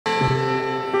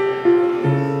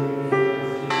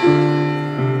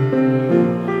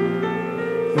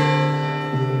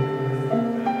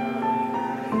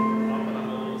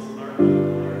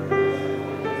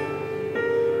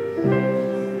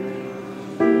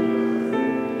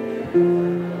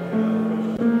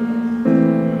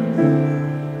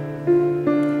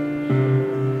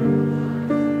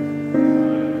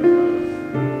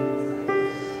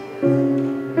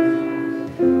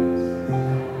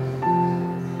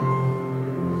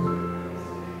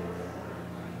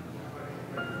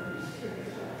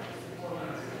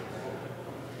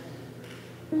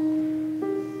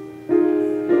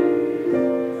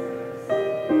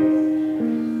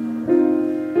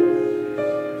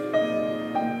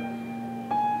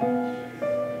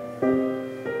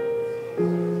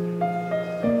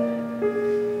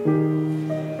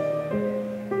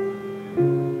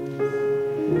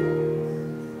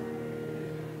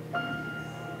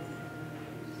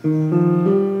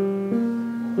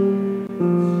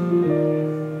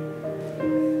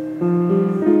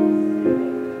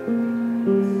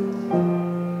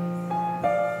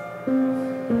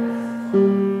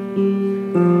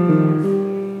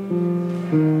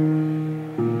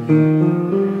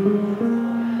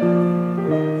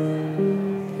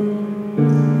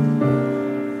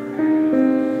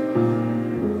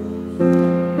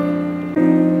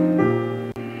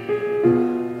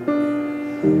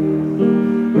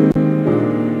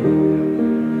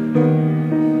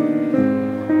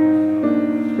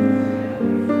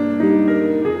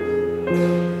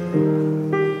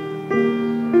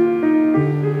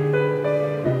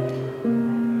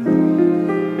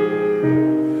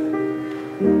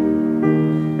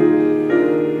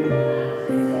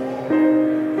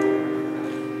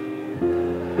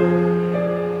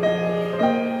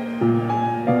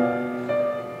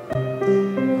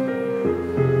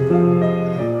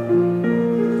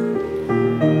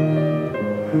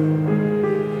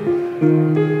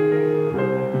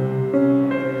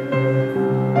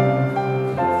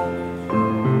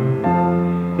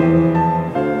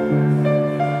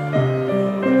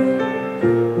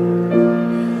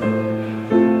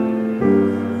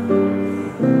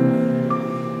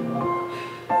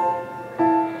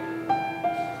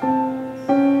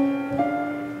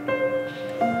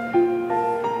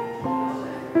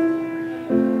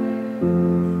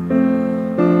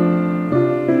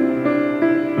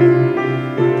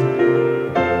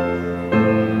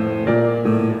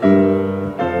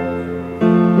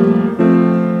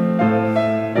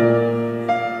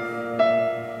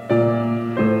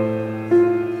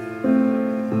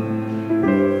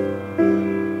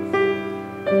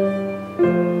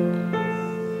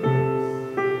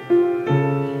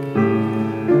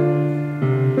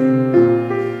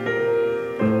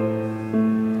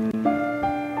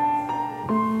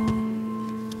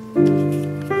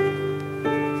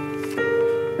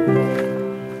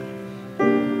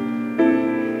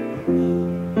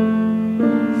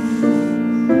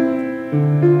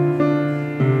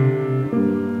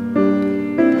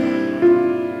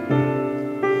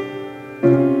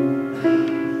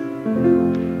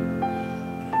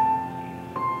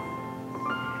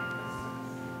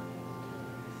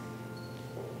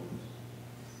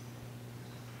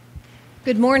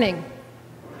Good morning,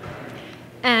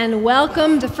 and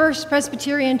welcome to First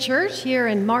Presbyterian Church here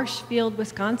in Marshfield,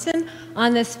 Wisconsin,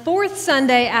 on this fourth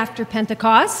Sunday after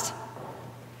Pentecost,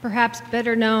 perhaps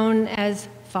better known as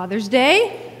Father's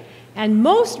Day, and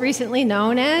most recently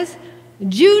known as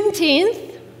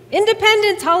Juneteenth,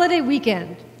 Independence Holiday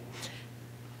Weekend.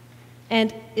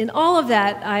 And in all of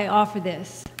that, I offer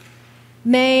this.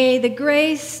 May the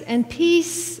grace and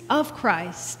peace of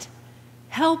Christ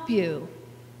help you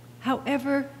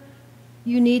however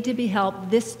you need to be helped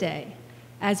this day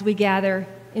as we gather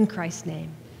in Christ's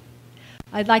name.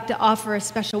 I'd like to offer a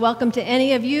special welcome to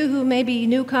any of you who may be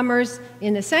newcomers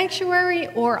in the sanctuary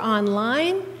or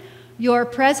online. Your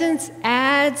presence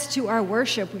adds to our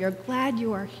worship. We are glad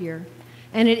you are here.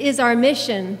 And it is our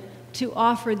mission to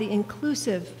offer the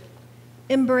inclusive,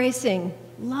 embracing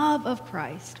love of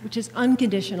Christ, which is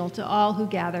unconditional to all who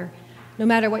gather, no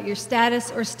matter what your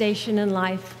status or station in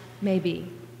life may be.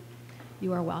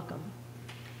 You are welcome.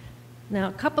 Now,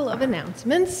 a couple of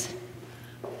announcements.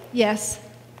 Yes,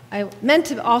 I meant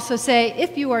to also say,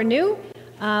 if you are new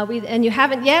and you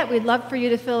haven't yet, we'd love for you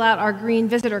to fill out our green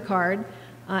visitor card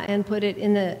and put it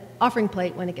in the offering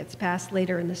plate when it gets passed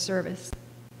later in the service.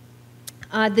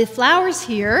 The flowers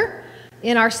here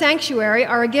in our sanctuary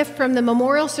are a gift from the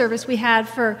memorial service we had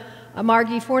for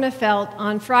Margie Fornefelt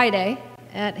on Friday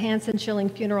at Hanson Schilling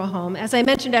Funeral Home. As I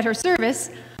mentioned at her service,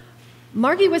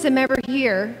 Margie was a member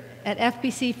here at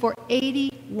FPC for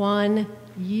 81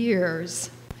 years.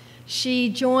 She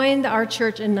joined our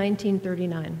church in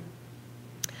 1939.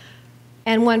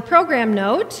 And one program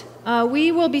note,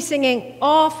 we will be singing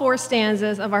all 4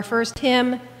 stanzas of our first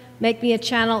hymn, Make Me a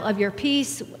Channel of Your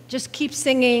Peace. Just keep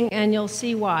singing and you'll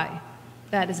see why.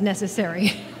 that is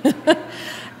necessary.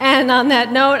 And on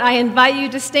that note, I invite you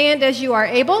to stand as you are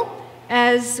able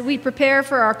as we prepare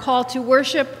for our call to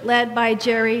worship led by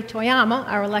Jerry Toyama,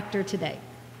 our lector today.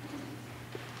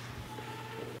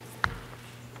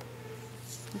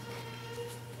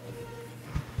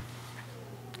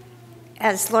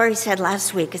 As Laurie said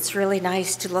last week, it's really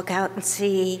nice to look out and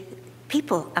see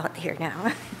people out here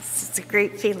now. It's a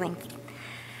great feeling.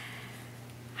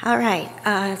 All right,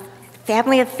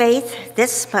 family of faith,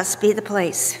 this must be the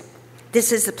place.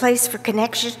 This is the place for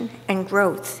connection and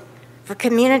growth, for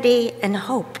community and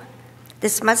hope.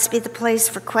 This must be the place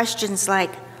for questions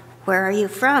like, where are you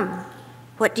from?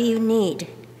 What do you need?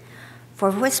 For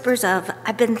whispers of,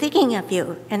 I've been thinking of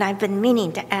you and I've been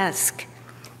meaning to ask.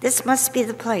 This must be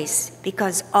the place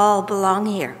because all belong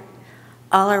here.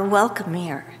 All are welcome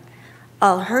here.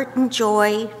 All hurt and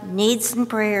joy, needs and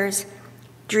prayers,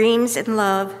 dreams and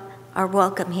love are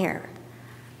welcome here.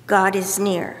 God is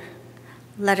near.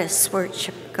 Let us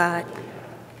worship God.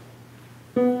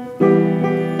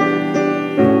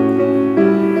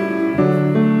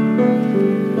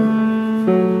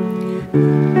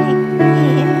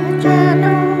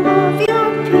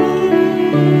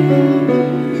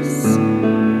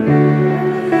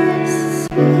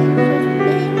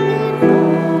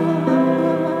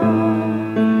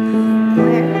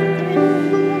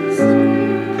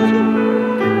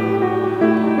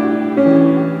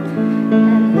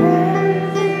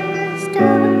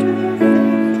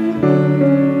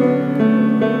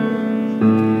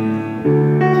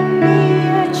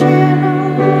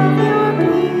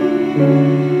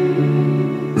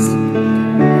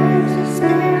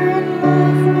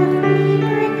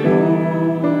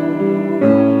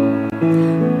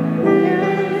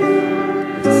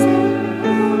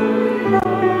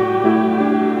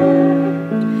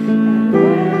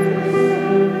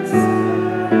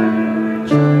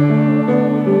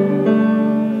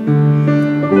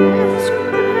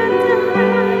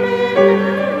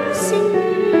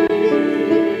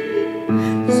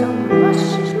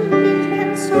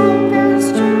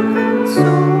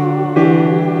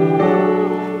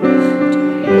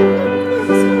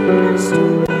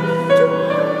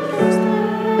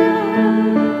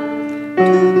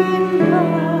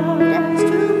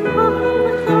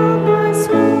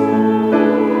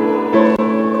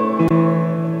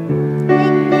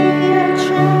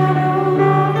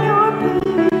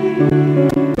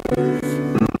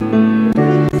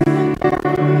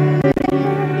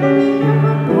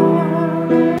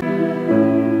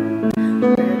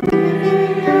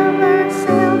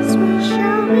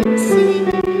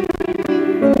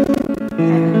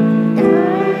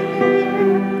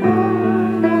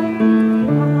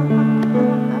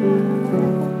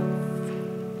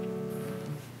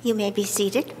 You may be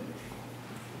seated.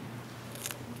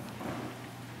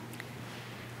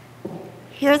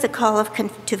 Hear the call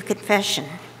to confession.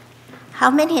 How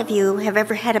many of you have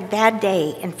ever had a bad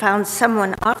day and found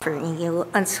someone offering you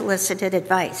unsolicited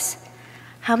advice?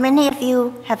 How many of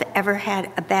you have ever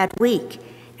had a bad week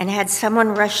and had someone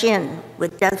rush in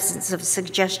with dozens of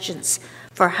suggestions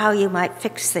for how you might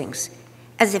fix things,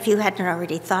 as if you hadn't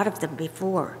already thought of them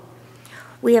before?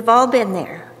 We have all been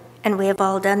there, and we have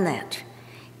all done that.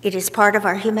 It is part of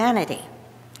our humanity.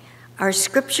 Our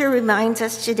scripture reminds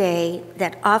us today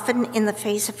that often in the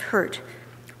face of hurt,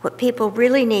 what people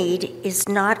really need is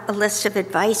not a list of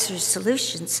advice or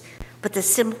solutions, but the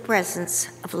simple presence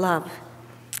of love.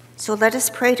 So let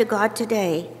us pray to God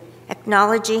today,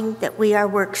 acknowledging that we are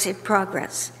works in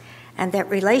progress and that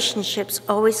relationships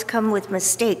always come with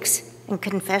mistakes and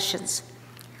confessions.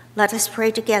 Let us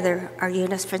pray together our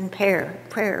unified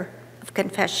prayer of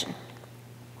confession.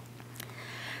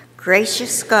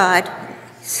 Gracious God,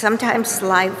 sometimes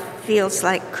life feels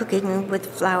like cooking with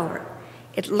flour.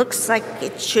 It looks like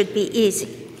it should be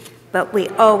easy, but we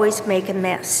always make a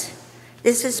mess.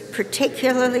 This is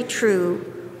particularly true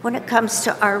when it comes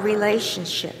to our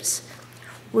relationships.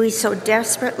 We so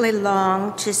desperately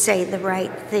long to say the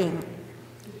right thing,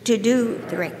 to do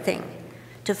the right thing,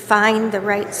 to find the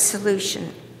right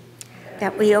solution,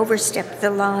 that we overstep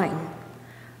the line.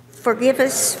 Forgive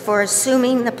us for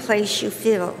assuming the place you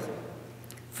fill.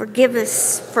 Forgive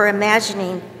us for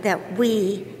imagining that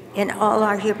we, in all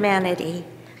our humanity,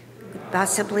 could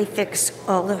possibly fix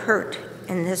all the hurt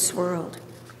in this world.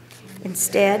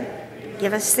 Instead,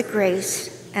 give us the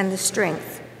grace and the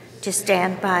strength to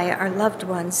stand by our loved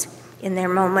ones in their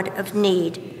moment of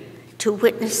need, to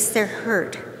witness their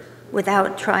hurt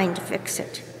without trying to fix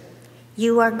it.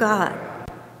 You are God,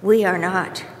 we are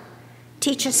not.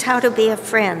 Teach us how to be a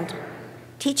friend.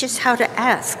 Teach us how to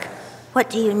ask, what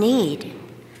do you need?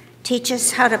 Teach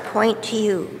us how to point to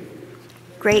you.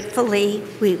 Gratefully,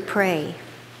 we pray.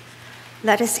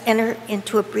 Let us enter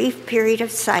into a brief period of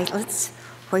silence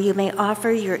where you may offer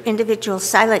your individual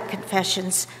silent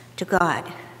confessions to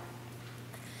God.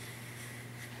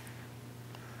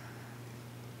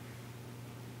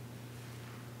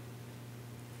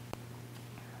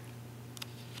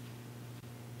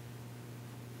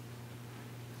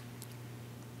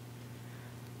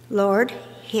 Lord,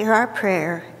 hear our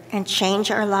prayer and change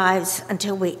our lives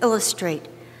until we illustrate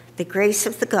the grace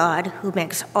of the God who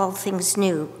makes all things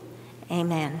new.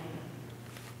 Amen.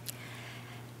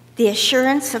 The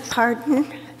assurance of pardon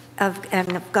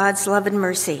and of God's love and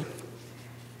mercy.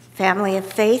 Family of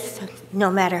faith, no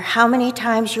matter how many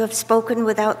times you have spoken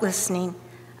without listening,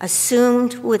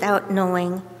 assumed without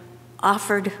knowing,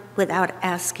 offered without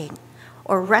asking,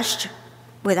 or rushed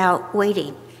without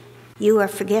waiting, you are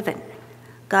forgiven.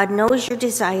 God knows your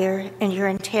desire and your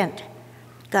intent.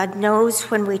 God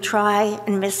knows when we try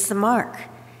and miss the mark,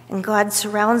 and God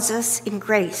surrounds us in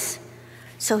grace.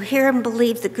 So hear and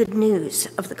believe the good news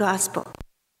of the gospel.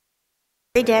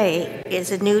 Every day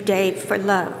is a new day for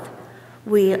love.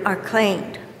 We are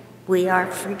claimed. We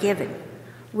are forgiven.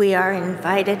 We are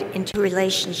invited into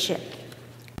relationship.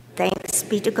 Thanks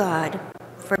be to God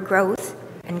for growth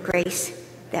and grace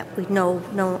that we know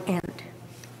no end.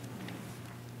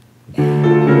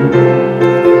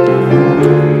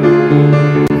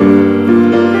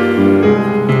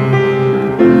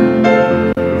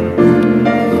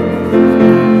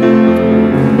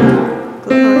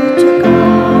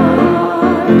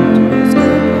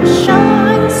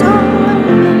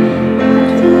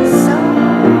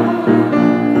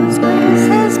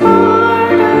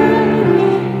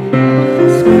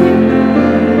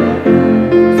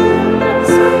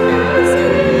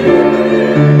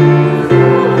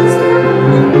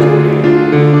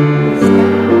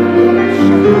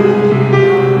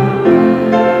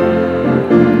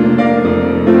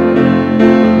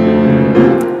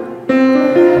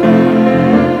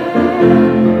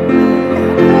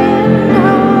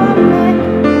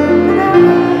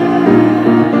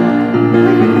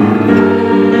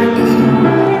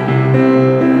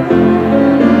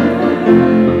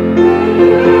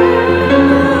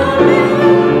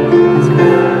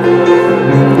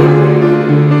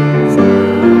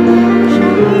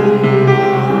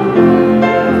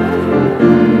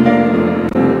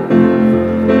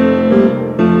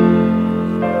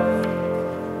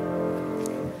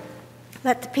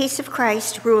 Let the peace of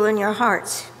Christ rule in your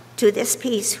hearts. To this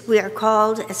peace we are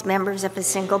called as members of a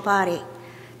single body.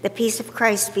 The peace of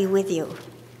Christ be with you,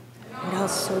 and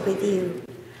also with you.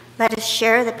 Let us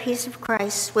share the peace of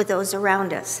Christ with those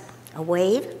around us. A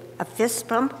wave, a fist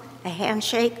bump, a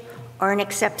handshake, or an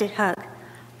accepted hug.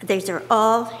 These are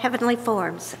all heavenly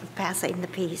forms of passing the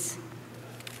peace.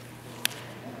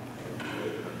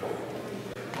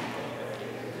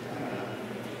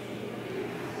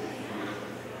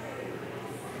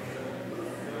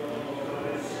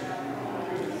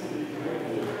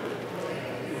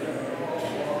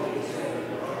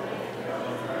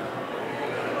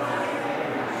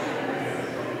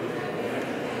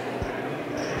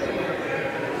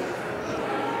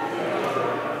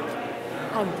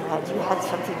 I'm glad you had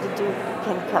something to do. You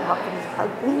can come up and hug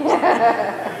me.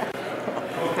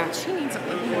 God, she needs a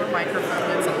little more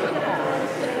microphone. It's a little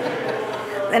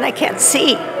hard. Then I can't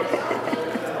see.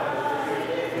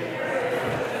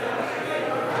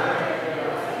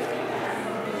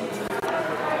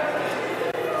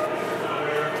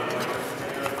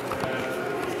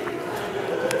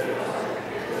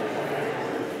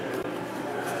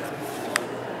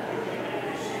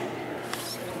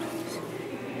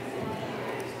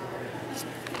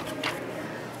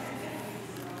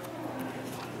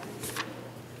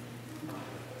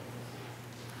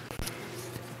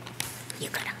 You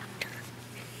got to.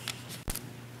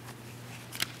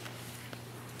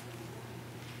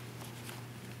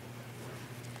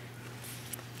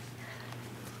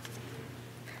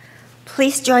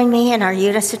 Please join me in our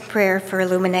unison prayer for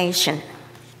illumination.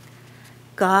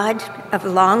 God of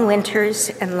long winters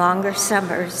and longer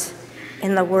summers,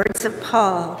 in the words of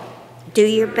Paul, do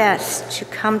your best to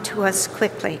come to us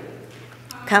quickly.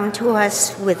 Come to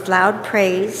us with loud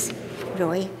praise,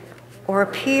 joy, or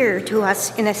appear to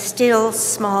us in a still,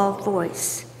 small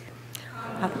voice.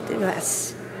 Come to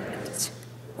us,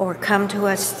 or come to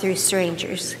us through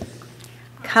strangers.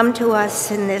 Come to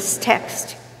us in this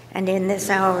text and in this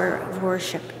hour of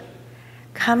worship.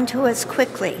 Come to us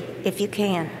quickly if you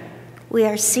can. We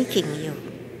are seeking you.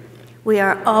 We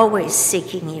are always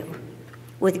seeking you.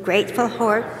 With grateful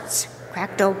hearts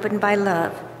cracked open by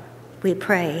love, we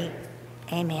pray,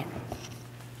 amen.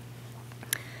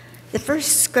 The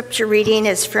first scripture reading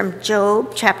is from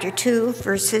Job chapter 2,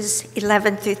 verses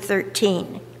 11 through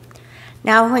 13.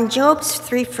 Now when Job's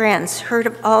 3 friends heard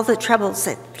of all the troubles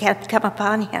that had come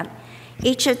upon him,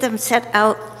 each of them set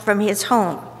out from his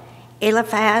home,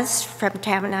 Eliphaz from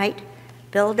Temanite,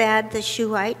 Bildad the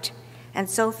Shuhite, and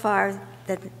Zophar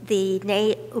the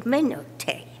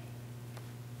Naamathite.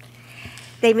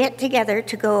 They met together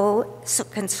to go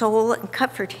console and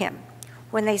comfort him.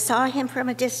 When they saw him from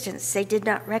a distance, they did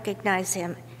not recognize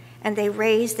him, and they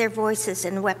raised their voices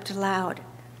and wept aloud.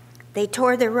 They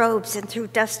tore their robes and threw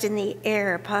dust in the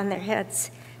air upon their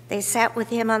heads. They sat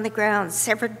with him on the ground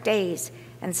 7 days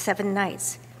and 7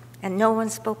 nights, and no one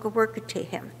spoke a word to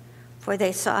him, for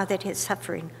they saw that his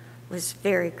suffering was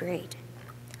very great.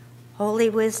 Holy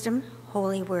wisdom,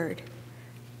 holy word.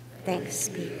 Thanks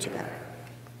be to God.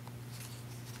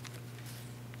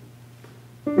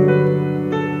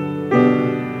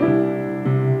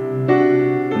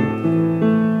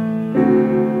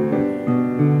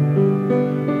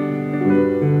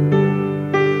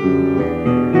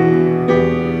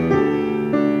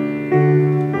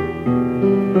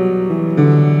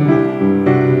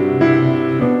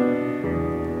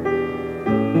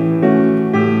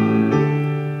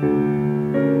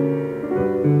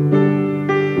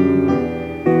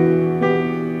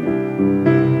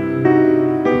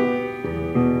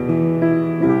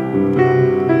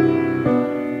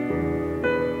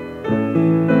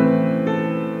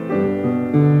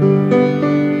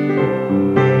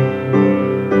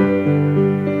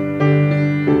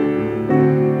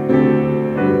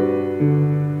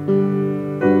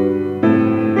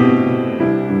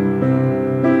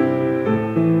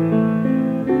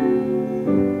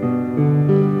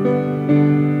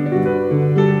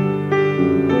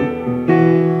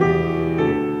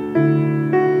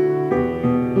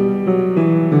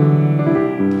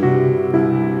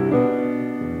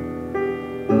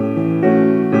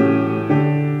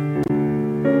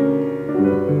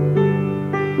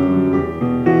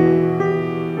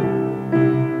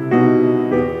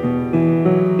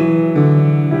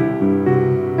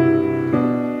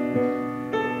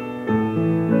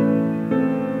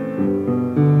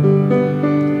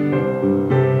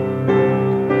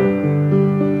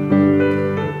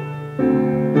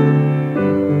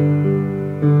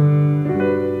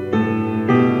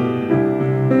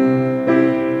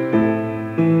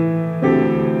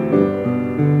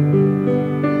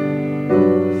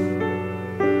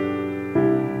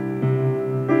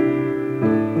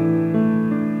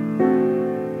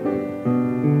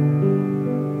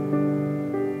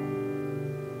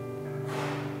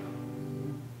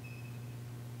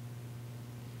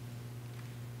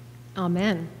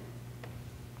 Amen.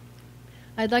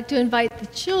 I'd like to invite the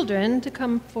children to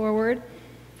come forward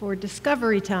for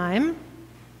discovery time.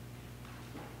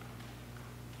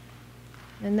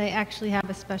 And they actually have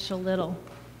a special little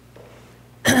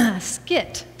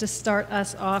skit to start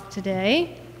us off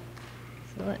today.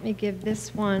 So let me give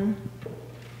this one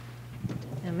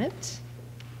to Emmett.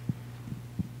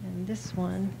 And this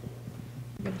one,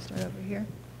 I'm going to start over here.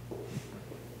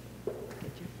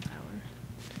 Get your flower.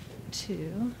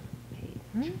 To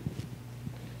Peyton.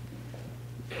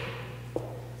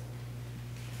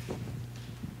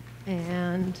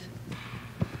 And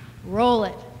roll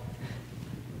it.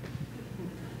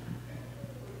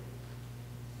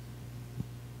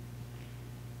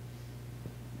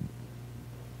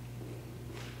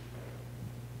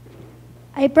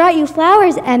 I brought you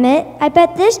flowers, Emmett. I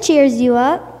bet this cheers you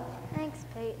up. Thanks,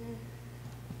 Peyton.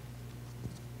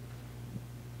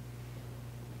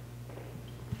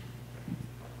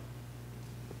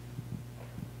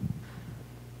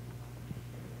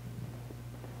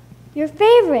 Your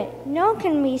favorite. No one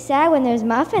can be sad when there's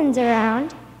muffins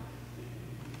around.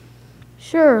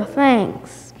 Sure,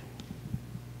 thanks.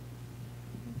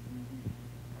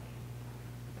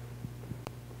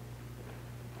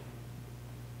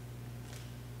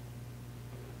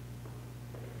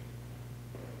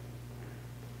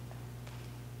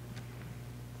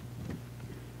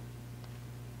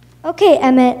 Okay,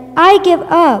 Emmett, I give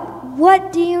up.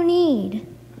 What do you need?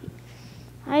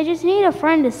 I just need a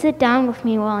friend to sit down with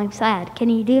me while I'm sad. Can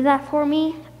you do that for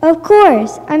me? Of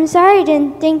course. I'm sorry I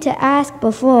didn't think to ask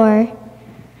before.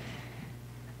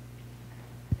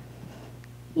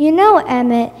 You know,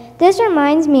 Emmett, this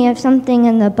reminds me of something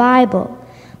in the Bible.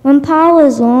 When Paul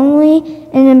was lonely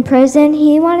and in prison,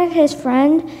 he wanted his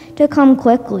friend to come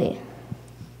quickly.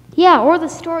 Yeah, or the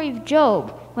story of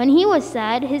Job. When he was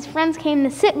sad, his friends came to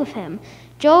sit with him.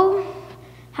 Job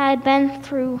had been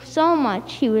through so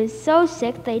much. He was so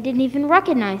sick they didn't even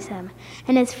recognize him.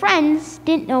 And his friends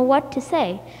didn't know what to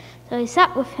say. So they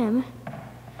sat with him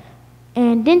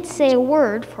and didn't say a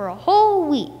word for a whole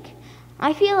week.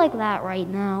 I feel like that right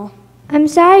now. I'm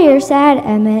sorry you're sad,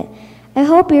 Emmett. I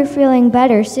hope you're feeling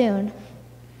better soon.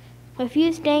 If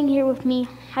you staying here with me,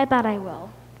 I bet I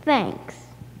will. Thanks.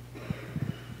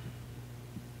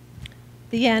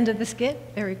 The end of the skit.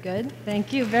 Very good.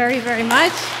 Thank you very, very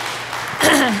much.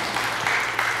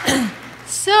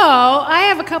 So, I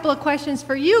have a couple of questions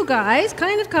for you guys,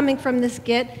 kind of coming from the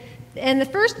skit. And the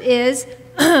first is,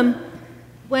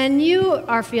 when you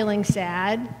are feeling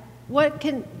sad, what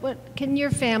can your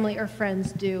family or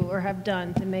friends do or have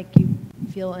done to make you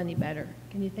feel any better?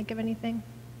 Can you think of anything?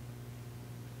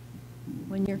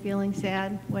 When you're feeling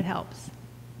sad, what helps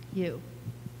you?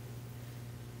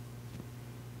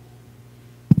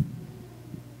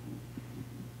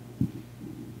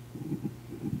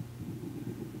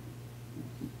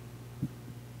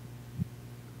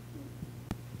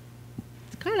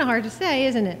 It's kind of hard to say,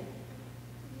 isn't it?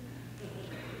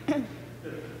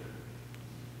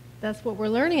 That's what we're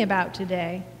learning about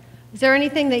today. Is there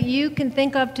anything that you can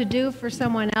think of to do for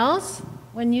someone else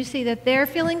when you see that they're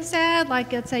feeling sad,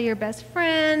 like let's say your best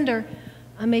friend or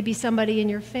maybe somebody in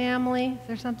your family? Is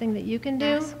there something that you can do?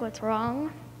 Ask what's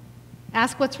wrong.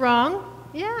 Ask what's wrong?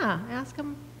 Yeah, ask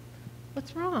them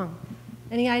what's wrong.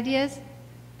 Any ideas,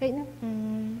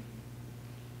 Peyton?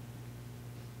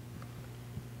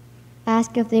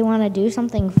 Ask if they want to do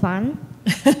something fun.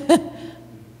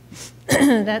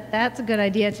 That's a good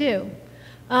idea, too.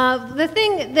 The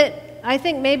thing that I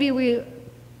think maybe we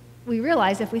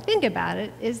realize if we think about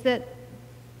it is that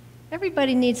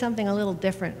everybody needs something a little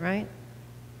different, right?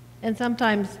 And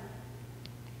sometimes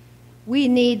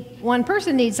one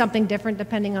person needs something different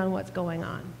depending on what's going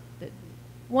on.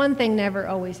 One thing never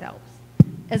always helps.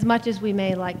 As much as we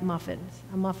may like muffins,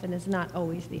 a muffin is not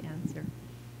always the answer.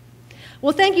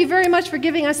 Well, thank you very much for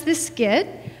giving us this skit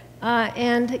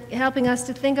and helping us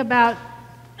to think about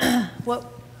what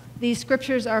these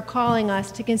scriptures are calling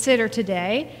us to consider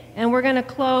today. And we're going to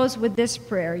close with this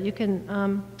prayer. You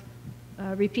can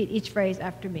repeat each phrase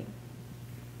after me.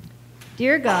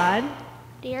 Dear God,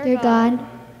 Dear God,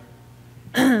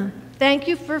 thank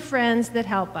you for friends that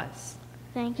help us,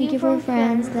 Thank thank you for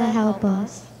friends that help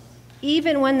us,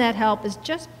 even when that help is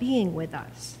just being with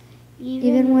us.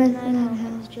 even when that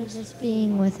help is just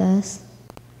being with us.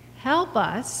 Help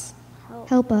us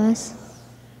Help us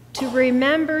to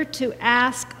remember to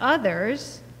ask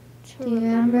others to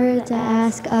remember to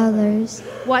ask others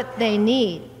what they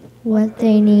need. what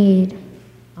they need.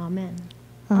 Amen.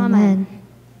 Amen.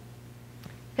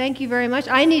 Thank you very much.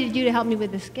 I needed you to help me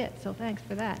with the skit, so thanks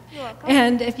for that. You're welcome.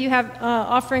 And if you have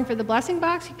offering for the blessing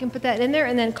box, you can put that in there,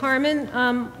 and then Carmen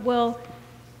will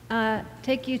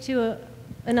take you to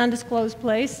an undisclosed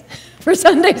place for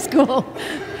Sunday school.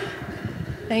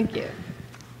 Thank you.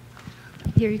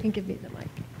 Here, you can give me the mic.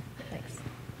 Thanks.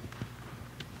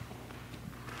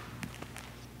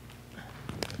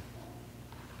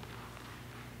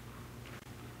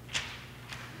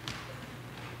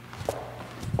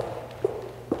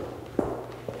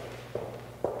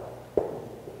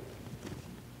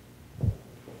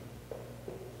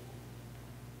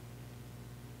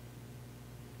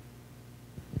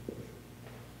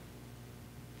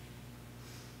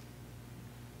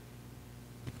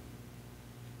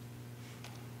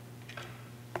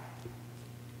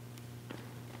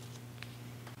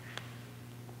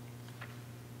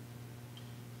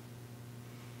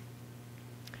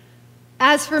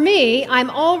 As for me,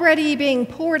 I'm already being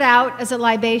poured out as a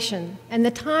libation, and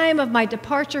the time of my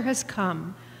departure has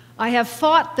come. I have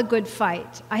fought the good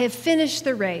fight. I have finished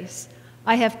the race.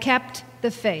 I have kept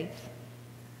the faith.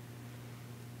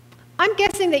 I'm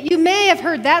guessing that you may have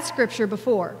heard that scripture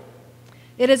before.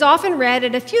 It is often read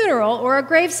at a funeral or a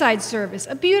graveside service,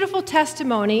 a beautiful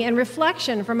testimony and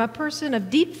reflection from a person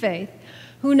of deep faith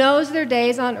who knows their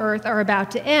days on earth are about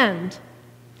to end.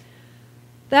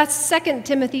 That's 2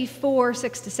 Timothy 4,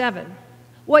 6-7.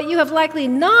 What you have likely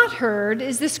not heard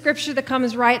is the scripture that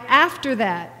comes right after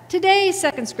that, today's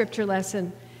second scripture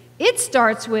lesson. It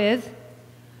starts with,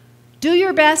 "Do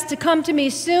your best to come to me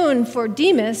soon, for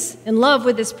Demas, in love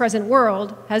with this present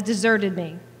world, has deserted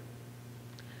me."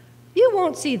 You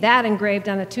won't see that engraved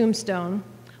on a tombstone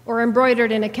or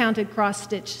embroidered in a counted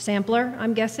cross-stitch sampler,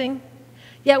 I'm guessing.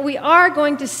 Yet we are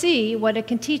going to see what it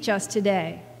can teach us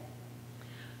today.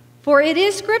 For it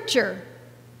is Scripture,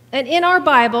 and in our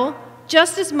Bible,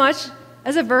 just as much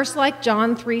as a verse like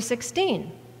John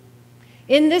 3:16.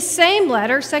 In this same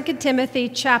letter, 2 Timothy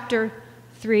chapter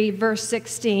 3, verse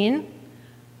 16,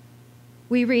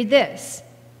 we read this: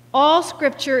 "All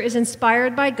Scripture is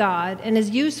inspired by God and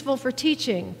is useful for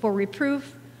teaching, for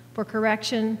reproof, for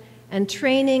correction, and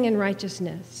training in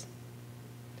righteousness,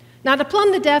 Now, to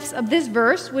plumb the depths of this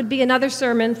verse would be another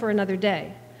sermon for another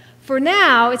day. For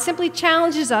now, it simply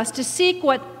challenges us to seek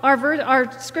what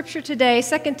our scripture today,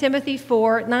 2 Timothy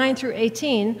 4, 9 through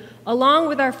 18, along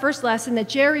with our first lesson that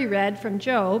Jerry read from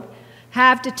Job,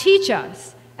 have to teach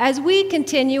us as we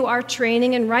continue our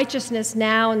training in righteousness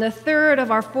now in the third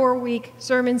of our 4-week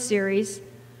sermon series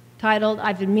titled,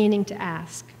 I've Been Meaning to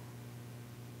Ask.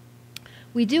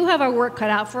 We do have our work cut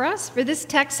out for us, for this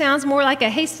text sounds more like a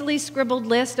hastily scribbled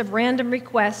list of random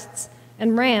requests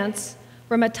and rants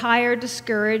from a tired,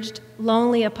 discouraged,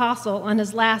 lonely apostle on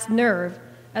his last nerve,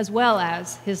 as well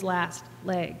as his last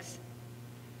legs.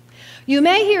 You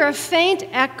may hear a faint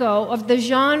echo of the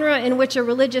genre in which a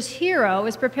religious hero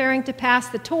is preparing to pass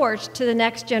the torch to the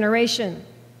next generation.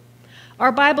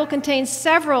 Our Bible contains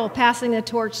several passing the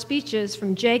torch speeches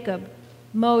from Jacob,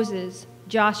 Moses,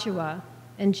 Joshua,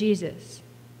 and Jesus.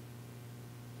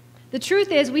 The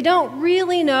truth is, we don't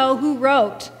really know who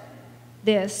wrote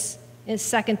this in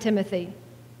 2 Timothy.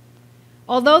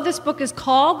 Although this book is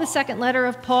called the second letter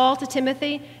of Paul to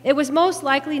Timothy, it was most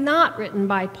likely not written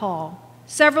by Paul.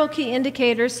 Several key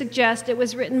indicators suggest it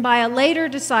was written by a later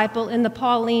disciple in the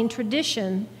Pauline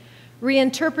tradition,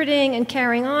 reinterpreting and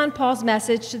carrying on Paul's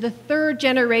message to the third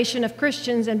generation of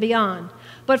Christians and beyond.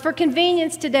 But for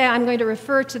convenience today, I'm going to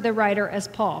refer to the writer as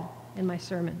Paul in my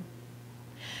sermon.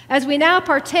 As we now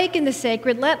partake in the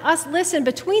sacred, let us listen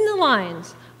between the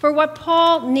lines for what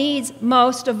Paul needs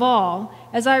most of all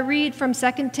as I read from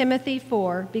 2 Timothy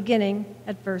 4, beginning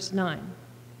at verse 9.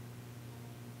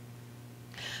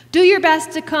 Do your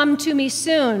best to come to me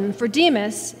soon, for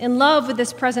Demas, in love with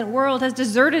this present world, has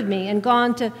deserted me and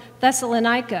gone to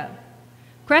Thessalonica.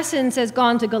 Crescens has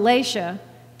gone to Galatia,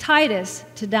 Titus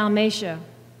to Dalmatia.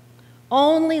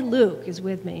 Only Luke is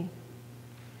with me.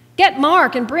 Get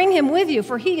Mark and bring him with you,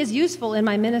 for he is useful in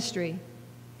my ministry.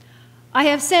 I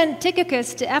have sent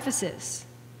Tychicus to Ephesus.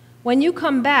 When you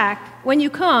come,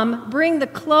 bring the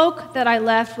cloak that I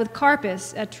left with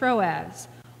Carpus at Troas,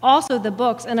 also the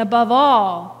books, and above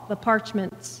all, the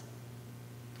parchments.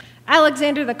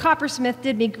 Alexander the coppersmith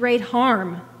did me great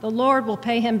harm. The Lord will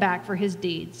pay him back for his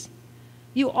deeds.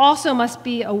 You also must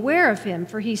be aware of him,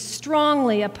 for he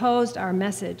strongly opposed our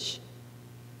message.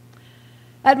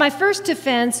 At my first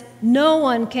defense, no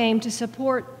one came to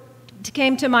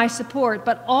my support,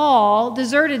 but all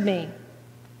deserted me.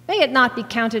 May it not be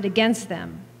counted against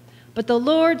them. But the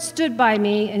Lord stood by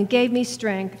me and gave me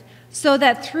strength, so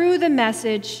that through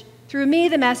me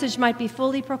the message might be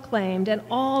fully proclaimed, and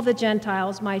all the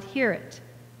Gentiles might hear it.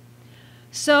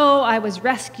 So I was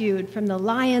rescued from the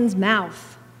lion's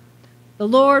mouth. The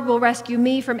Lord will rescue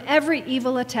me from every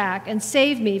evil attack and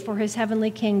save me for his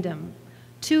heavenly kingdom.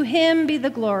 To him be the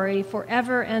glory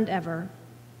forever and ever.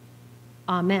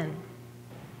 Amen.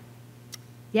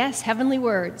 Yes, heavenly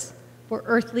words for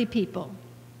earthly people.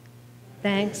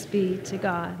 Thanks be to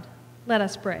God. Let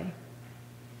us pray.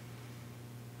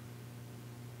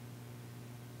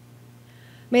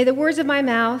 May the words of my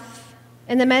mouth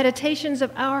and the meditations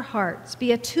of our hearts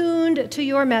be attuned to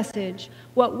your message,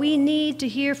 what we need to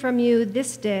hear from you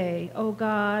this day, O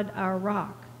God, our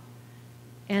rock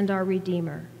and our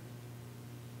Redeemer.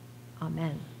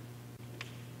 Amen.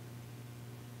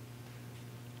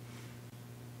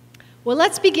 Well,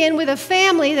 let's begin with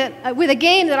a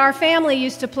game that our family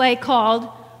used to play called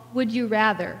Would You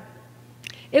Rather.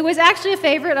 It was actually a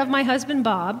favorite of my husband,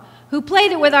 Bob, who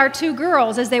played it with our 2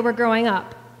 girls as they were growing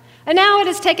up. And now it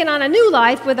has taken on a new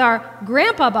life with our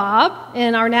grandpa, Bob,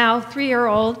 and our now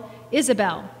 3-year-old,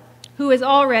 Isabel, who is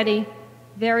already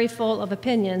very full of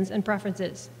opinions and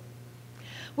preferences.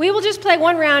 We will just play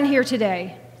one round here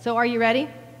today. So are you ready?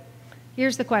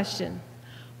 Here's the question.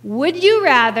 Would you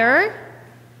rather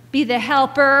be the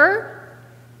helper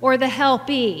or the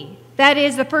helpee? That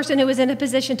is, the person who is in a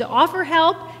position to offer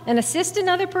help and assist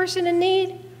another person in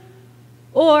need,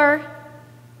 or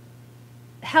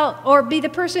be the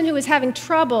person who is having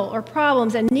trouble or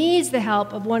problems and needs the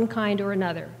help of one kind or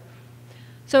another.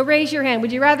 So raise your hand.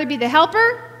 Would you rather be the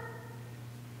helper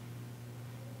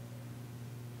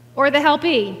or the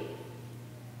helpee?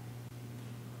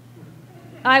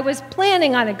 I was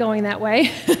planning on it going that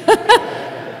way.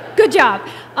 Good job.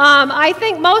 I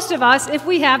think most of us, if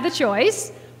we have the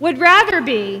choice, would rather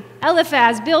be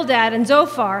Eliphaz, Bildad, and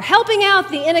Zophar, helping out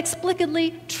the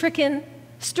inexplicably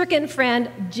stricken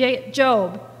friend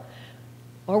Job.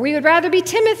 Or we would rather be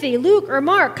Timothy, Luke, or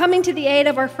Mark, coming to the aid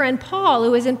of our friend Paul,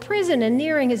 who is in prison and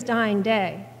nearing his dying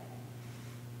day.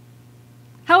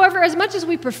 However, as much as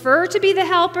we prefer to be the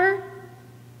helper,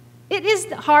 it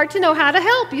is hard to know how to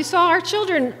help. You saw our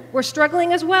children were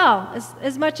struggling as well,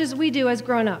 as much as we do as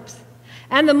grown-ups.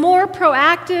 And the more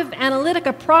proactive, analytic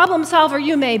a problem solver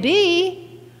you may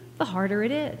be, the harder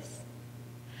it is.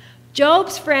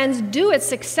 Job's friends do it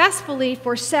successfully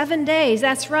for 7 days.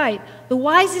 That's right. The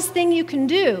wisest thing you can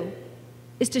do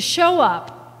is to show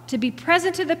up, to be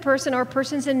present to the person or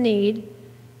persons in need,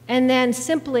 and then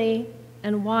simply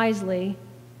and wisely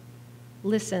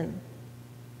listen.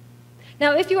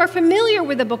 Now, if you are familiar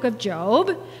with the book of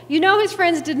Job, you know his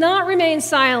friends did not remain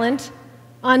silent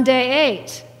on day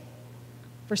 8.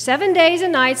 For 7 days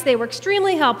and nights, they were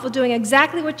extremely helpful, doing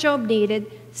exactly what Job needed,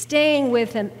 staying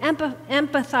with him,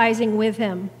 empathizing with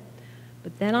him.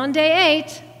 But then on day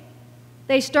 8,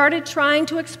 they started trying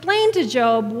to explain to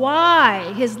Job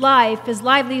why his life, his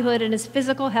livelihood, and his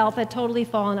physical health had totally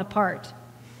fallen apart.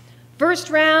 First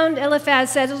round,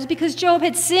 Eliphaz said it was because Job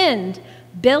had sinned.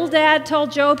 Bildad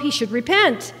told Job he should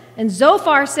repent, and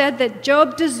Zophar said that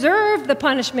Job deserved the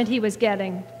punishment he was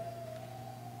getting.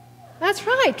 That's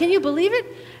right. Can you believe it?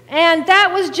 And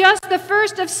that was just the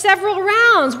first of several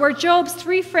rounds where Job's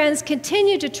 3 friends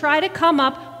continued to try to come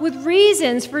up with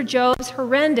reasons for Job's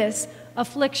horrendous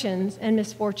afflictions and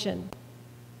misfortune.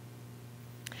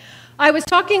 I was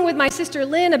talking with my sister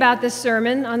Lynn about this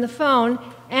sermon on the phone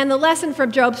and the lesson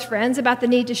from Job's friends about the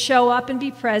need to show up and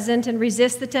be present and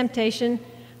resist the temptation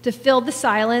to fill the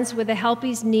silence with a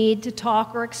helpie's need to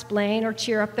talk or explain or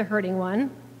cheer up the hurting one.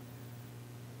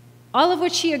 All of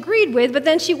which she agreed with, but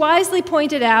then she wisely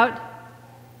pointed out,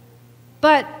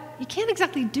 but you can't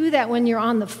exactly do that when you're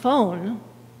on the phone.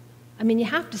 I mean, you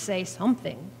have to say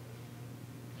something.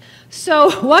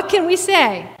 So what can we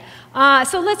say?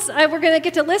 We're going to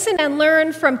get to listen and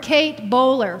learn from Kate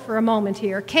Bowler for a moment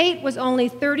here. Kate was only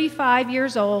 35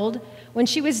 years old when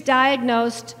she was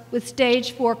diagnosed with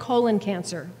stage 4 colon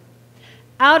cancer.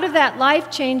 Out of that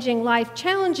life-changing,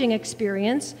 life-challenging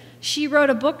experience, she wrote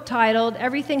a book titled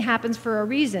Everything Happens for a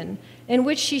Reason, in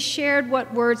which she shared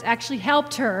what words actually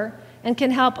helped her and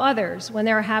can help others when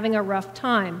they're having a rough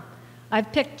time.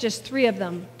 I've picked just 3 of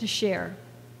them to share.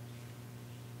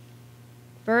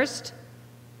 First,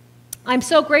 I'm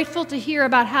so grateful to hear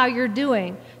about how you're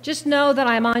doing. Just know that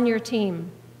I'm on your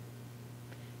team.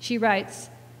 She writes,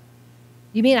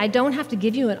 you mean I don't have to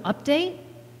give you an update?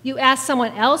 You ask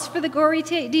someone else for the gory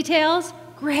details?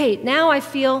 Great, now I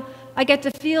get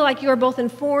to feel like you're both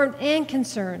informed and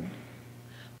concerned.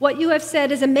 What you have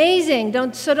said is amazing,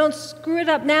 so don't screw it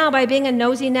up now by being a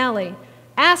nosy Nelly.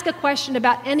 Ask a question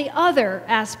about any other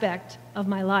aspect of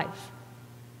my life.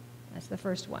 That's the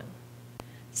first one.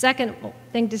 Second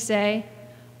thing to say,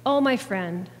 oh, my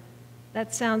friend,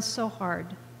 that sounds so hard.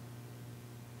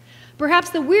 Perhaps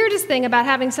the weirdest thing about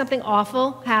having something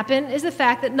awful happen is the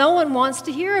fact that no one wants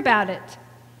to hear about it.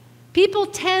 People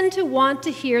tend to want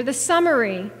to hear the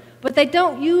summary, but they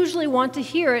don't usually want to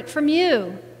hear it from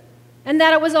you, and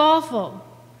that it was awful.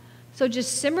 So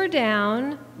just simmer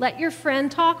down, let your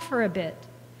friend talk for a bit.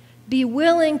 Be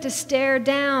willing to stare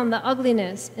down the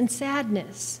ugliness and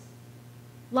sadness.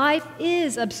 Life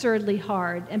is absurdly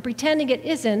hard, and pretending it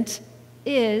isn't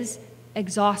is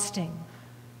exhausting.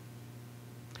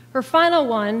 Her final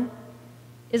one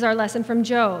is our lesson from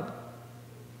Job.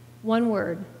 One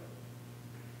word: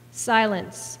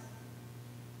 silence.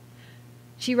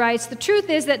 She writes, the truth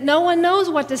is that no one knows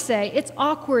what to say. It's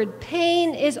awkward.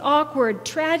 Pain is awkward.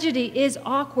 Tragedy is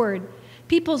awkward.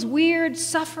 People's weird,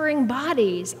 suffering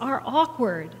bodies are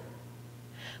awkward.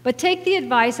 But take the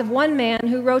advice of one man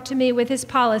who wrote to me with his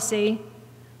policy,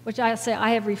 which I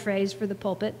have rephrased for the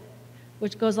pulpit,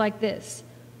 which goes like this: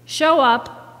 show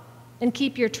up and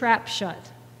keep your trap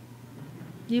shut.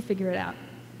 You figure it out.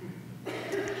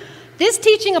 This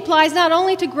teaching applies not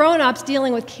only to grown-ups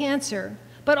dealing with cancer,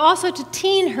 but also to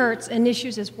teen hurts and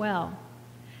issues as well.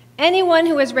 Anyone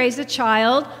who has raised a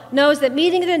child knows that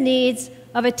meeting the needs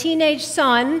of a teenage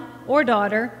son or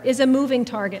daughter is a moving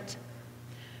target.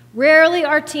 Rarely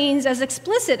are teens as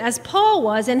explicit as Paul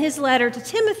was in his letter to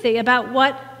Timothy about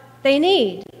what they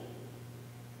need.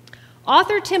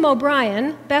 Author Tim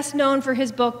O'Brien, best known for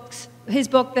his book,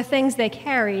 The Things They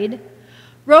Carried,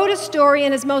 wrote a story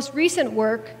in his most recent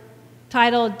work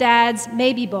titled Dad's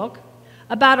Maybe Book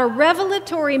about a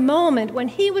revelatory moment when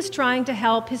he was trying to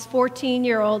help his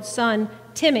 14-year-old son,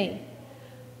 Timmy,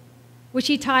 which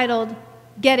he titled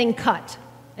Getting Cut,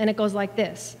 and it goes like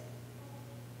this.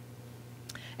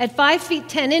 At 5 feet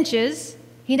 10 inches,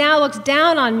 he now looks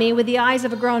down on me with the eyes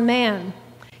of a grown man.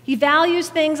 He values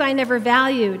things I never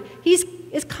valued. He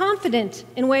is confident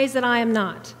in ways that I am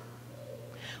not.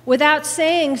 Without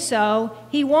saying so,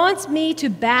 he wants me to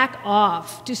back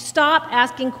off, to stop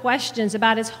asking questions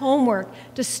about his homework,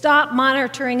 to stop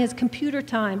monitoring his computer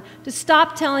time, to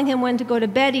stop telling him when to go to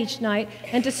bed each night,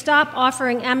 and to stop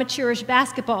offering amateurish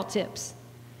basketball tips.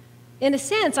 In a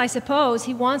sense, I suppose,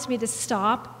 he wants me to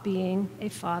stop being a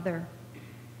father.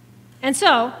 And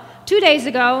so, 2 days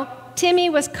ago, Timmy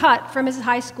was cut from his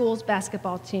high school's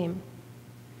basketball team.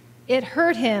 It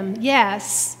hurt him,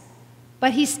 yes,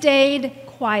 but he stayed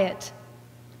quiet.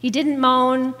 He didn't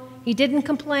moan, he didn't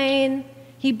complain,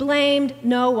 he blamed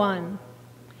no one.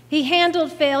 He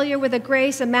handled failure with a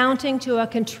grace amounting to a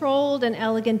controlled and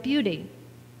elegant beauty.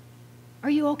 "Are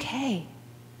you okay?"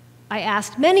 I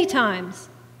asked many times.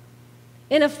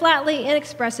 In a flatly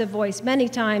inexpressive voice, many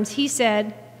times, he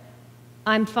said,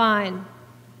 "I'm fine."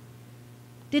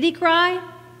 Did he cry?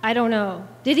 I don't know.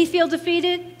 Did he feel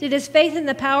defeated? Did his faith in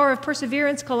the power of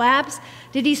perseverance collapse?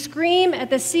 Did he scream at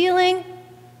the ceiling?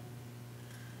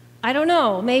 I don't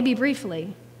know, maybe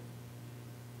briefly.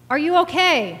 "Are you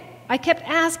okay?" I kept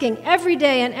asking every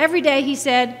day, and every day he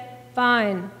said,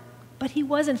 "Fine." But he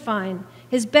wasn't fine.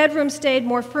 His bedroom stayed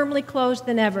more firmly closed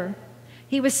than ever.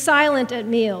 He was silent at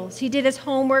meals. He did his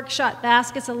homework, shot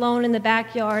baskets alone in the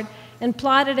backyard, and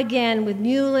plodded again with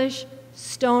mulish,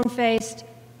 stone-faced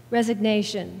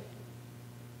resignation.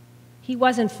 He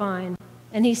wasn't fine,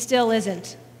 and he still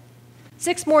isn't.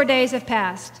 6 more days have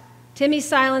passed. Timmy's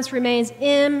silence remains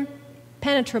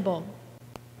impenetrable.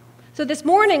 So this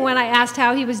morning when I asked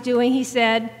how he was doing, he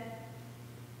said,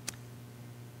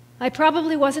 "I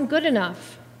probably wasn't good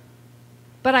enough,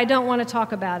 but I don't want to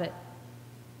talk about it."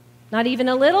 "Not even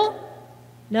a little?"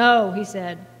 "No," he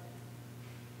said.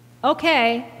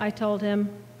 "Okay," I told him,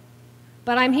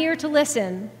 "but I'm here to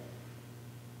listen."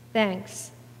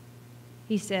 "Thanks,"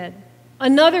 he said.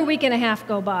 Another week and a half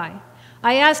go by.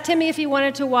 I asked Timmy if he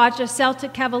wanted to watch a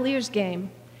Celtic Cavaliers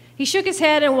game. He shook his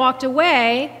head and walked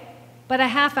away, but a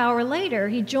half hour later,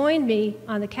 he joined me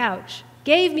on the couch,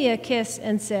 gave me a kiss,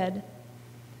 and said,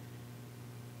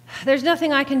 "There's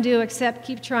nothing I can do except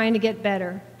keep trying to get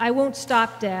better. I won't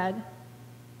stop, Dad."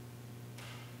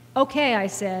 "Okay," I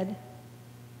said.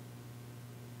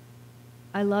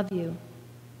 "I love you,"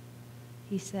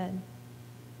 he said.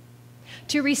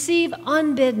 To receive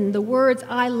unbidden the words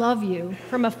 "I love you"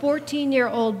 from a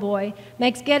 14-year-old boy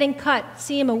makes getting cut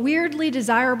seem a weirdly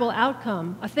desirable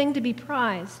outcome, a thing to be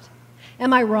prized.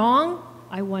 Am I wrong,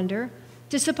 I wonder,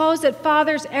 to suppose that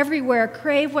fathers everywhere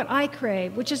crave what I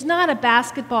crave, which is not a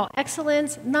basketball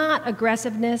excellence, not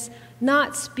aggressiveness,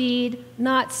 not speed,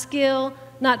 not skill,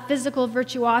 not physical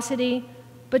virtuosity,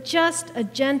 but just a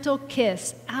gentle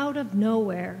kiss out of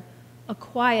nowhere, a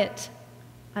quiet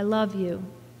 "I love you"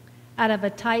 out of a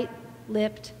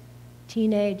tight-lipped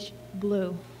teenage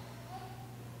blue.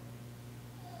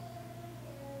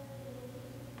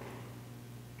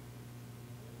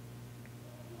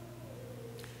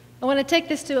 I want to take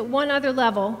this to one other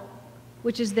level,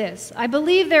 which is this. I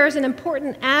believe there is an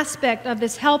important aspect of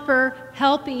this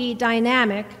helper-helpee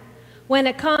dynamic when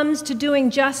it comes to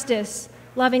doing justice,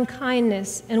 loving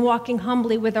kindness, and walking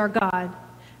humbly with our God,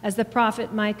 as the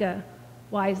prophet Micah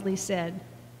wisely said.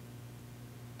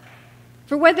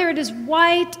 For whether it is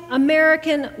white,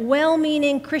 American,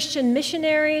 well-meaning Christian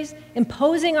missionaries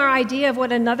imposing our idea of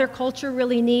what another culture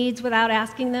really needs without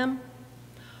asking them,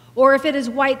 or if it is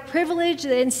white privilege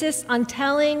that insists on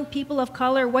telling people of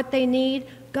color what they need,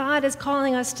 God is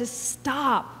calling us to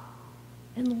stop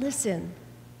and listen.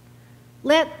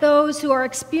 Let those who are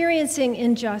experiencing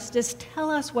injustice tell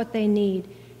us what they need,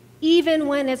 even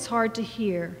when it's hard to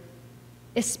hear,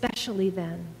 especially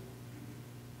then.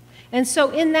 And so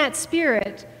in that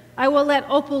spirit, I will let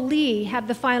Opal Lee have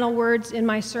the final words in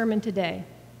my sermon today.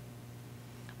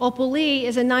 Opal Lee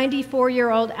is a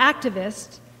 94-year-old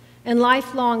activist and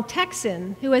lifelong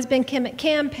Texan who has been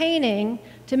campaigning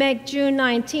to make June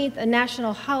 19th a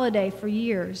national holiday for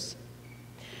years.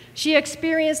 She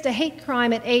experienced a hate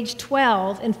crime at age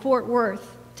 12 in Fort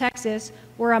Worth, Texas,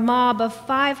 where a mob of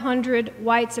 500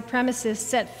 white supremacists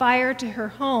set fire to her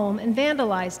home and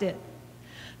vandalized it.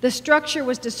 The structure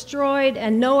was destroyed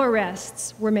and no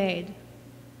arrests were made.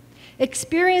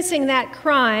 Experiencing that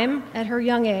crime at her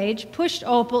young age pushed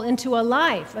Opal into a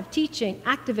life of teaching,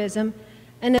 activism,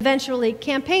 and eventually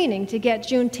campaigning to get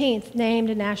Juneteenth named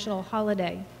a national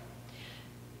holiday.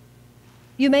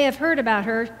 You may have heard about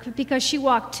her because she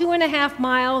walked 2.5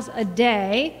 miles a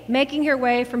day, making her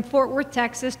way from Fort Worth,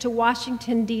 Texas to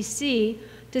Washington, D.C.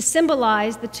 to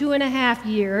symbolize the 2.5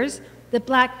 years that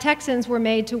Black Texans were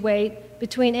made to wait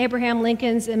between Abraham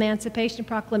Lincoln's Emancipation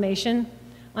Proclamation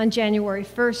on January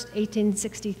 1st,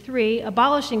 1863,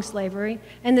 abolishing slavery,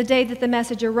 and the day that the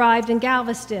message arrived in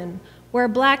Galveston, where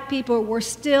Black people were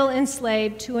still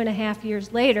enslaved 2.5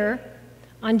 years later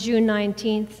on June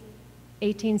 19th,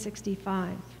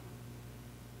 1865.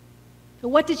 So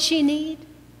what did she need?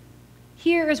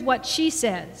 Here is what she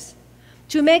says.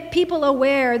 to make people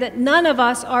aware that none of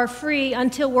us are free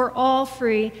until we're all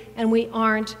free, and we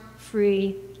aren't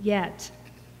free yet.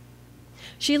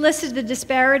 She listed the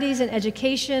disparities in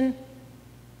education,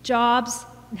 jobs,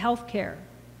 and healthcare.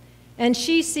 And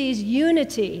she sees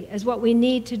unity as what we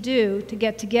need to do to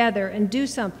get together and do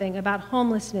something about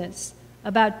homelessness,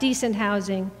 about decent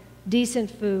housing,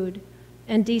 decent food,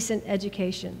 and decent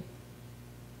education.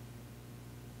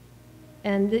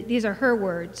 And these are her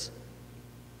words.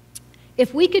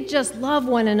 If we could just love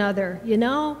one another,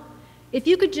 if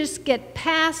you could just get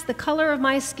past the color of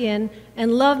my skin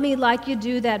and love me like you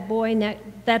do that boy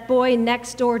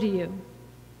next door to you.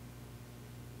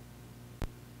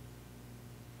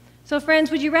 So friends,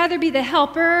 would you rather be the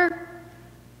helper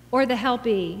or the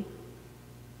helpee?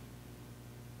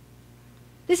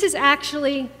 This is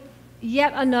actually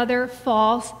yet another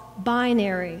false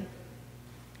binary.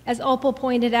 As Opal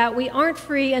pointed out, we aren't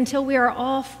free until we are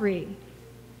all free.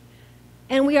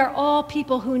 And we are all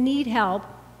people who need help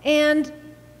and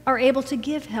are able to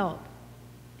give help.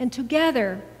 And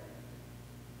together,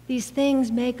 these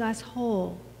things make us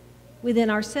whole within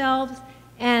ourselves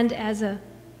and as a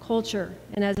culture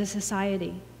and as a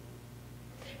society.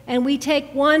 And we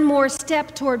take one more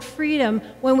step toward freedom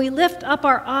when we lift up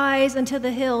our eyes unto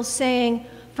the hills, saying,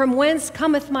 "From whence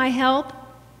cometh my help?"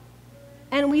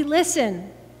 And we listen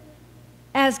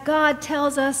as God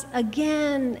tells us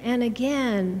again and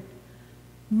again,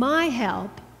 "My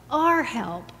help, our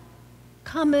help,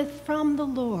 cometh from the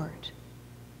Lord,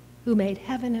 who made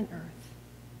heaven and earth."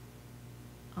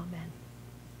 Amen.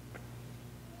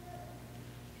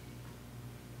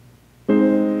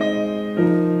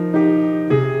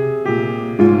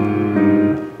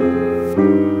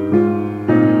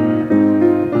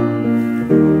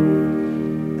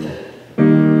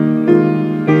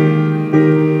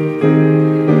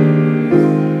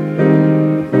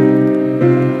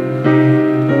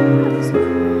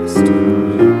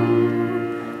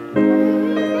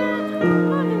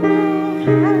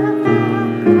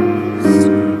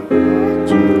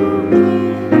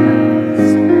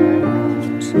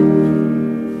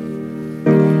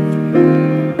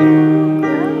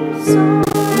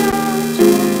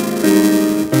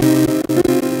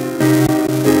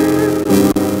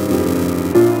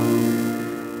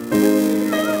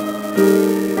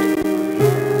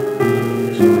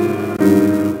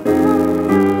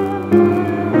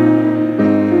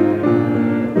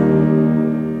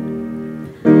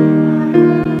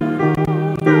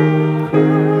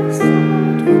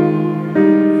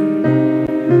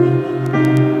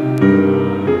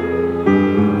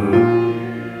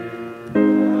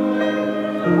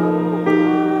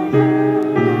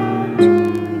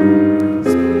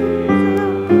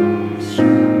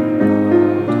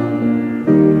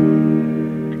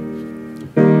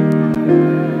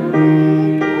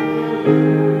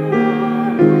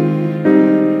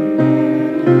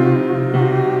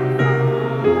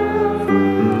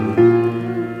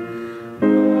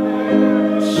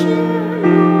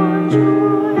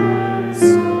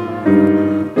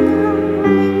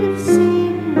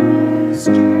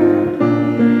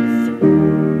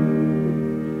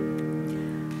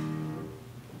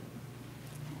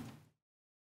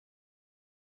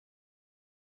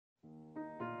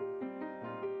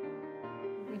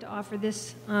 Offer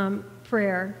this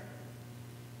prayer,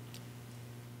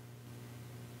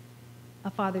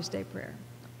 a Father's Day prayer.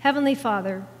 Heavenly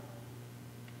Father,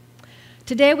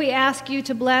 today we ask you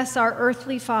to bless our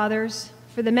earthly fathers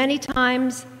for the many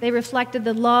times they reflected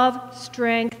the love,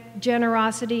 strength,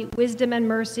 generosity, wisdom, and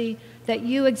mercy that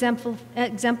you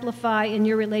exemplify in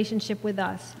your relationship with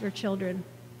us, your children.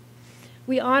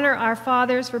 We honor our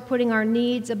fathers for putting our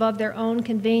needs above their own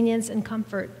convenience and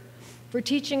comfort, for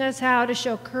teaching us how to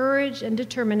show courage and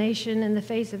determination in the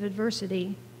face of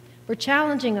adversity, for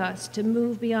challenging us to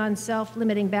move beyond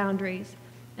self-limiting boundaries,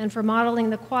 and for modeling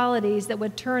the qualities that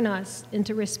would turn us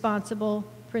into responsible,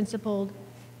 principled,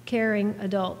 caring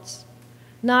adults.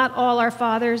 Not all our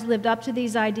fathers lived up to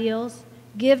these ideals.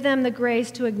 Give them the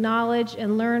grace to acknowledge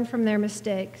and learn from their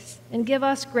mistakes, and give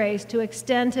us grace to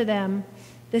extend to them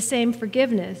the same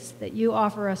forgiveness that you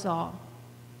offer us all.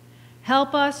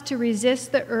 Help us to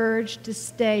resist the urge to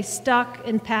stay stuck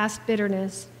in past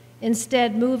bitterness,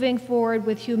 instead moving forward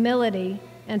with humility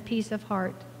and peace of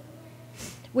heart.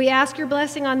 We ask your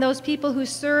blessing on those people who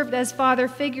served as father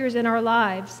figures in our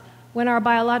lives when our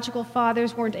biological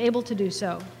fathers weren't able to do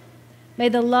so. May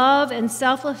the love and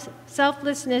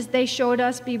selflessness they showed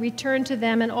us be returned to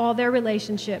them in all their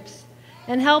relationships,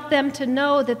 and help them to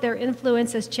know that their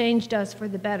influence has changed us for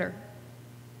the better.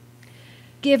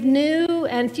 Give new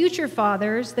and future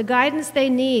fathers the guidance they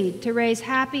need to raise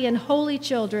happy and holy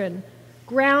children,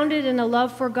 grounded in a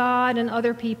love for God and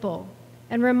other people,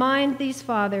 and remind these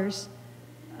fathers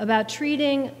about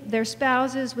treating their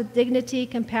spouses with dignity,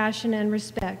 compassion, and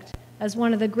respect as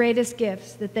one of the greatest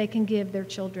gifts that they can give their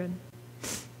children.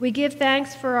 We give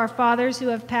thanks for our fathers who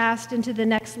have passed into the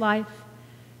next life,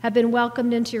 have been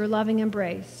welcomed into your loving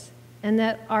embrace, and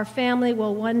that our family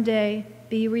will one day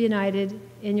be reunited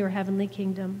in your heavenly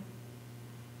kingdom.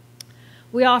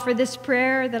 We offer this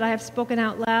prayer that I have spoken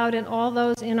out loud and all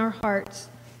those in our hearts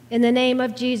in the name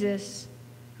of Jesus,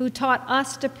 who taught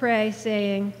us to pray,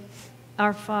 saying,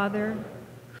 Our Father,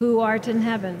 who art in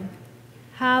heaven,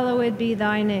 hallowed be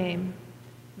thy name.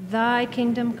 Thy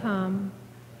kingdom come,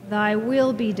 thy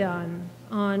will be done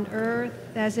on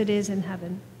earth as it is in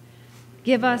heaven.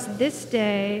 Give us this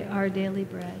day our daily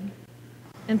bread,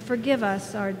 and forgive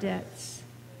us our debts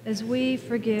as we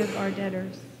forgive our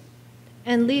debtors.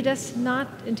 And lead us not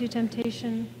into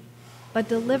temptation, but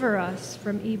deliver us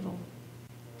from evil.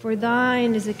 For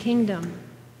thine is the kingdom,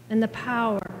 and the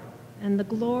power, and the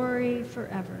glory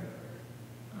forever.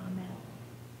 Amen.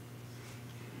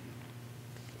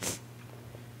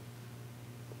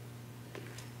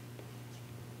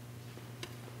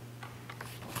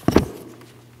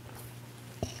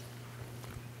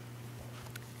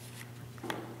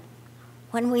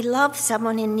 When we love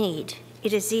someone in need,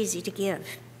 it is easy to give.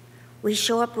 We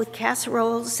show up with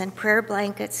casseroles and prayer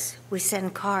blankets. We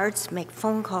send cards, make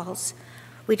phone calls.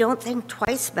 We don't think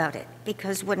twice about it,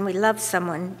 because when we love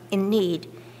someone in need,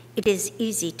 it is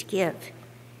easy to give.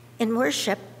 In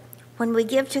worship, when we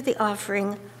give to the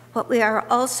offering, what we are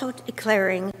also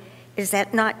declaring is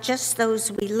that not just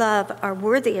those we love are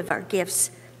worthy of our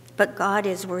gifts, but God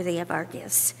is worthy of our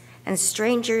gifts, and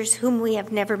strangers whom we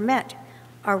have never met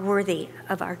are worthy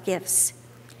of our gifts.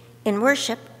 In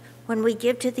worship, when we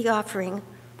give to the offering,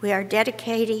 we are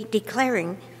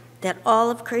declaring that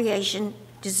all of creation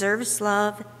deserves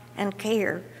love and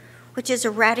care, which is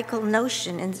a radical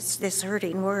notion in this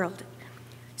hurting world.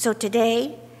 So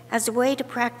today, as a way to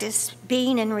practice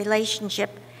being in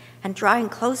relationship and drawing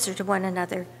closer to one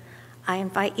another, I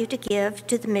invite you to give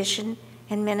to the mission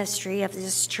and ministry of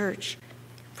this church.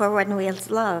 For when we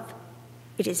love,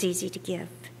 it is easy to give.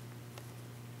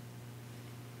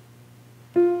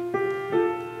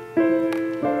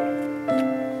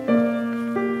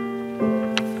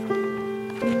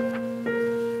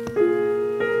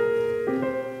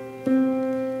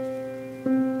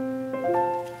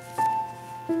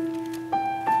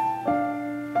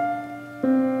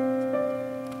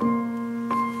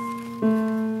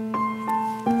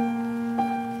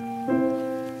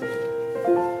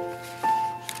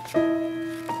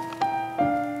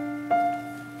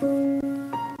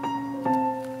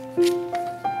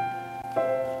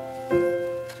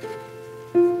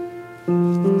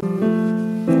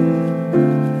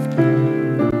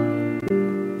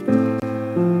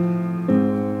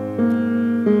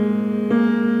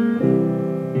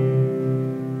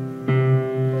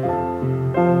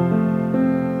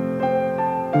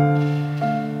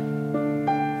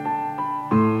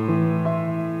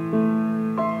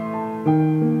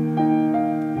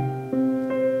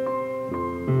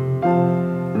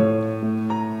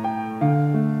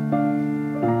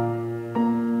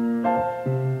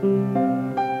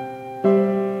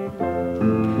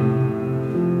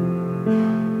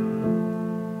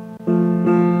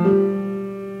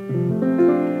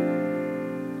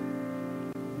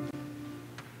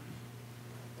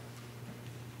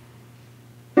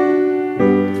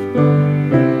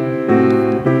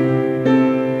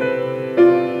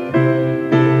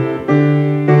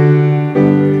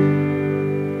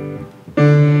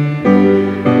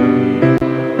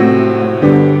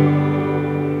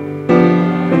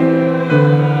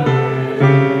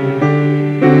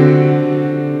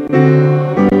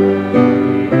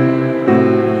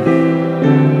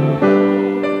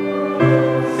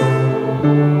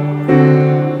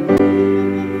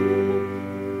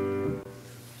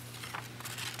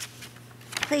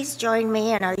 Please join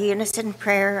me in our unison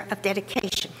prayer of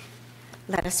dedication.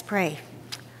 Let us pray.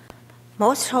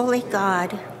 Most holy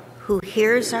God, who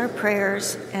hears our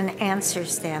prayers and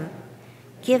answers them,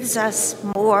 gives us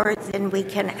more than we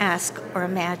can ask or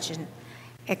imagine.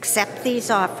 Accept these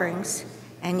offerings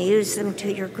and use them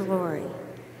to your glory,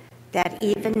 that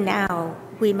even now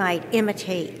we might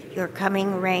imitate your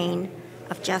coming reign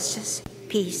of justice,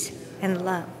 peace, and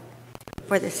love.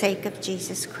 For the sake of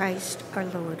Jesus Christ, our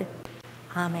Lord.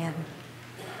 Amen.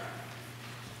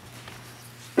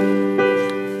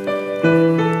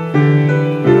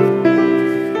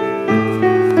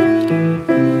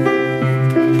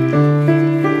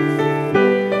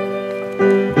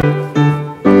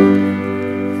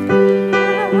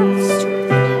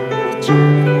 Richard.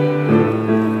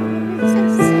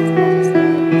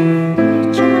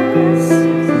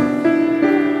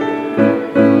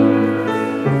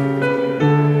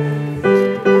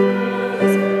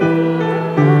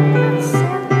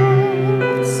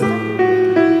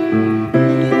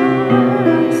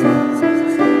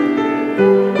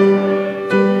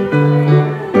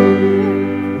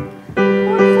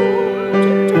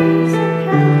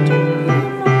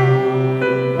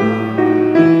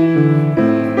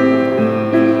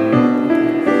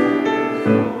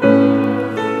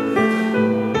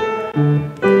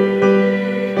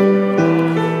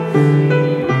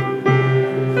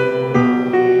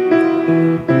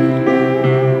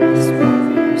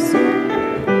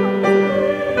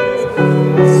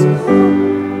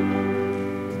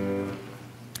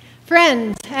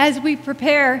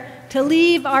 to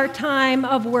leave our time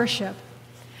of worship.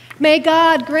 May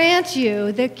God grant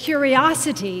you the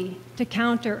curiosity to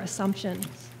counter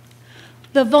assumptions,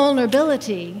 the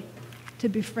vulnerability to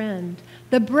befriend,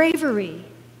 the bravery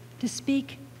to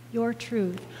speak your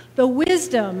truth, the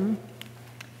wisdom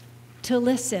to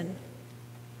listen,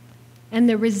 and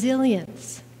the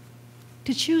resilience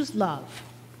to choose love,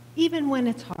 even when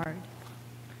it's hard.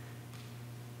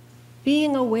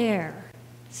 Being aware,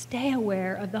 stay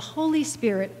aware of the Holy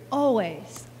Spirit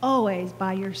always, always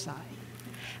by your side.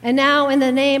 And now, in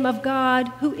the name of God,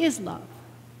 who is love,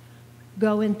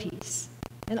 go in peace.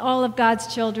 And all of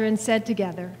God's children said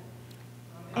together,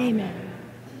 Amen.